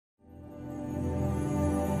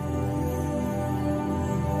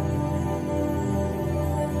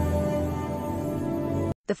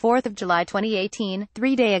4th of July 2018,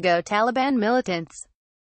 3 days ago. Taliban militants.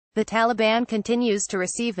 The Taliban continues to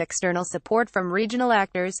receive external support from regional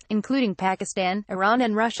actors, including Pakistan, Iran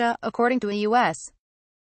and Russia, according to a U.S.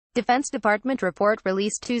 Defense Department report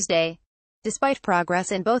released Tuesday. Despite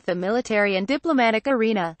progress in both the military and diplomatic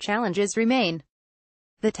arena, challenges remain.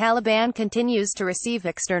 The Taliban continues to receive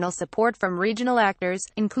external support from regional actors,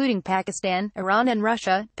 including Pakistan, Iran and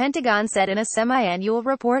Russia, Pentagon said in a semi-annual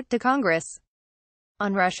report to Congress.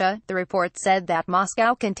 On Russia, the report said that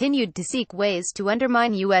Moscow continued to seek ways to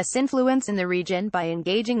undermine U.S. influence in the region by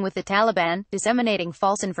engaging with the Taliban, disseminating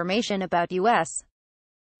false information about U.S.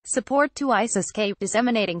 support to ISIS-K,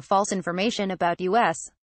 disseminating false information about U.S.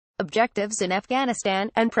 objectives in Afghanistan,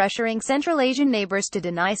 and pressuring Central Asian neighbors to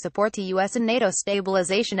deny support to U.S. and NATO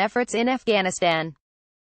stabilization efforts in Afghanistan.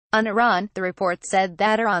 On Iran, the report said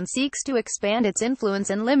that Iran seeks to expand its influence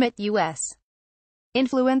and limit U.S.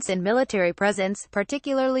 influence and military presence,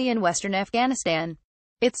 particularly in western Afghanistan.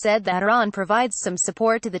 It said that Iran provides some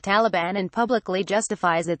support to the Taliban and publicly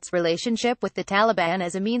justifies its relationship with the Taliban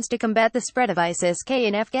as a means to combat the spread of ISIS-K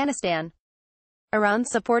in Afghanistan.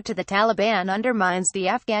 Iran's support to the Taliban undermines the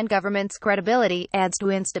Afghan government's credibility, adds to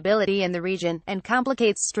instability in the region, and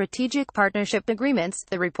complicates strategic partnership agreements,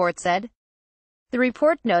 the report said. The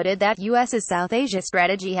report noted that U.S.'s South Asia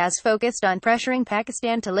strategy has focused on pressuring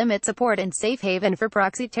Pakistan to limit support and safe haven for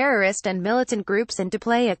proxy terrorist and militant groups and to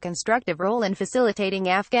play a constructive role in facilitating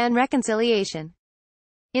Afghan reconciliation.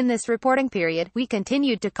 In this reporting period, we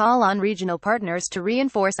continued to call on regional partners to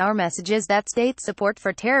reinforce our messages that state support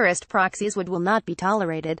for terrorist proxies will not be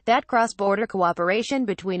tolerated, that cross-border cooperation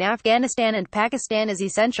between Afghanistan and Pakistan is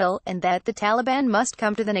essential, and that the Taliban must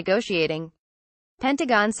come to the negotiating.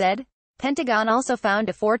 Pentagon said. Pentagon also found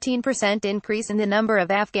a 14% increase in the number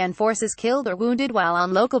of Afghan forces killed or wounded while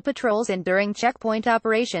on local patrols and during checkpoint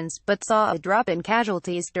operations, but saw a drop in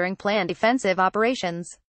casualties during planned defensive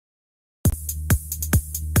operations.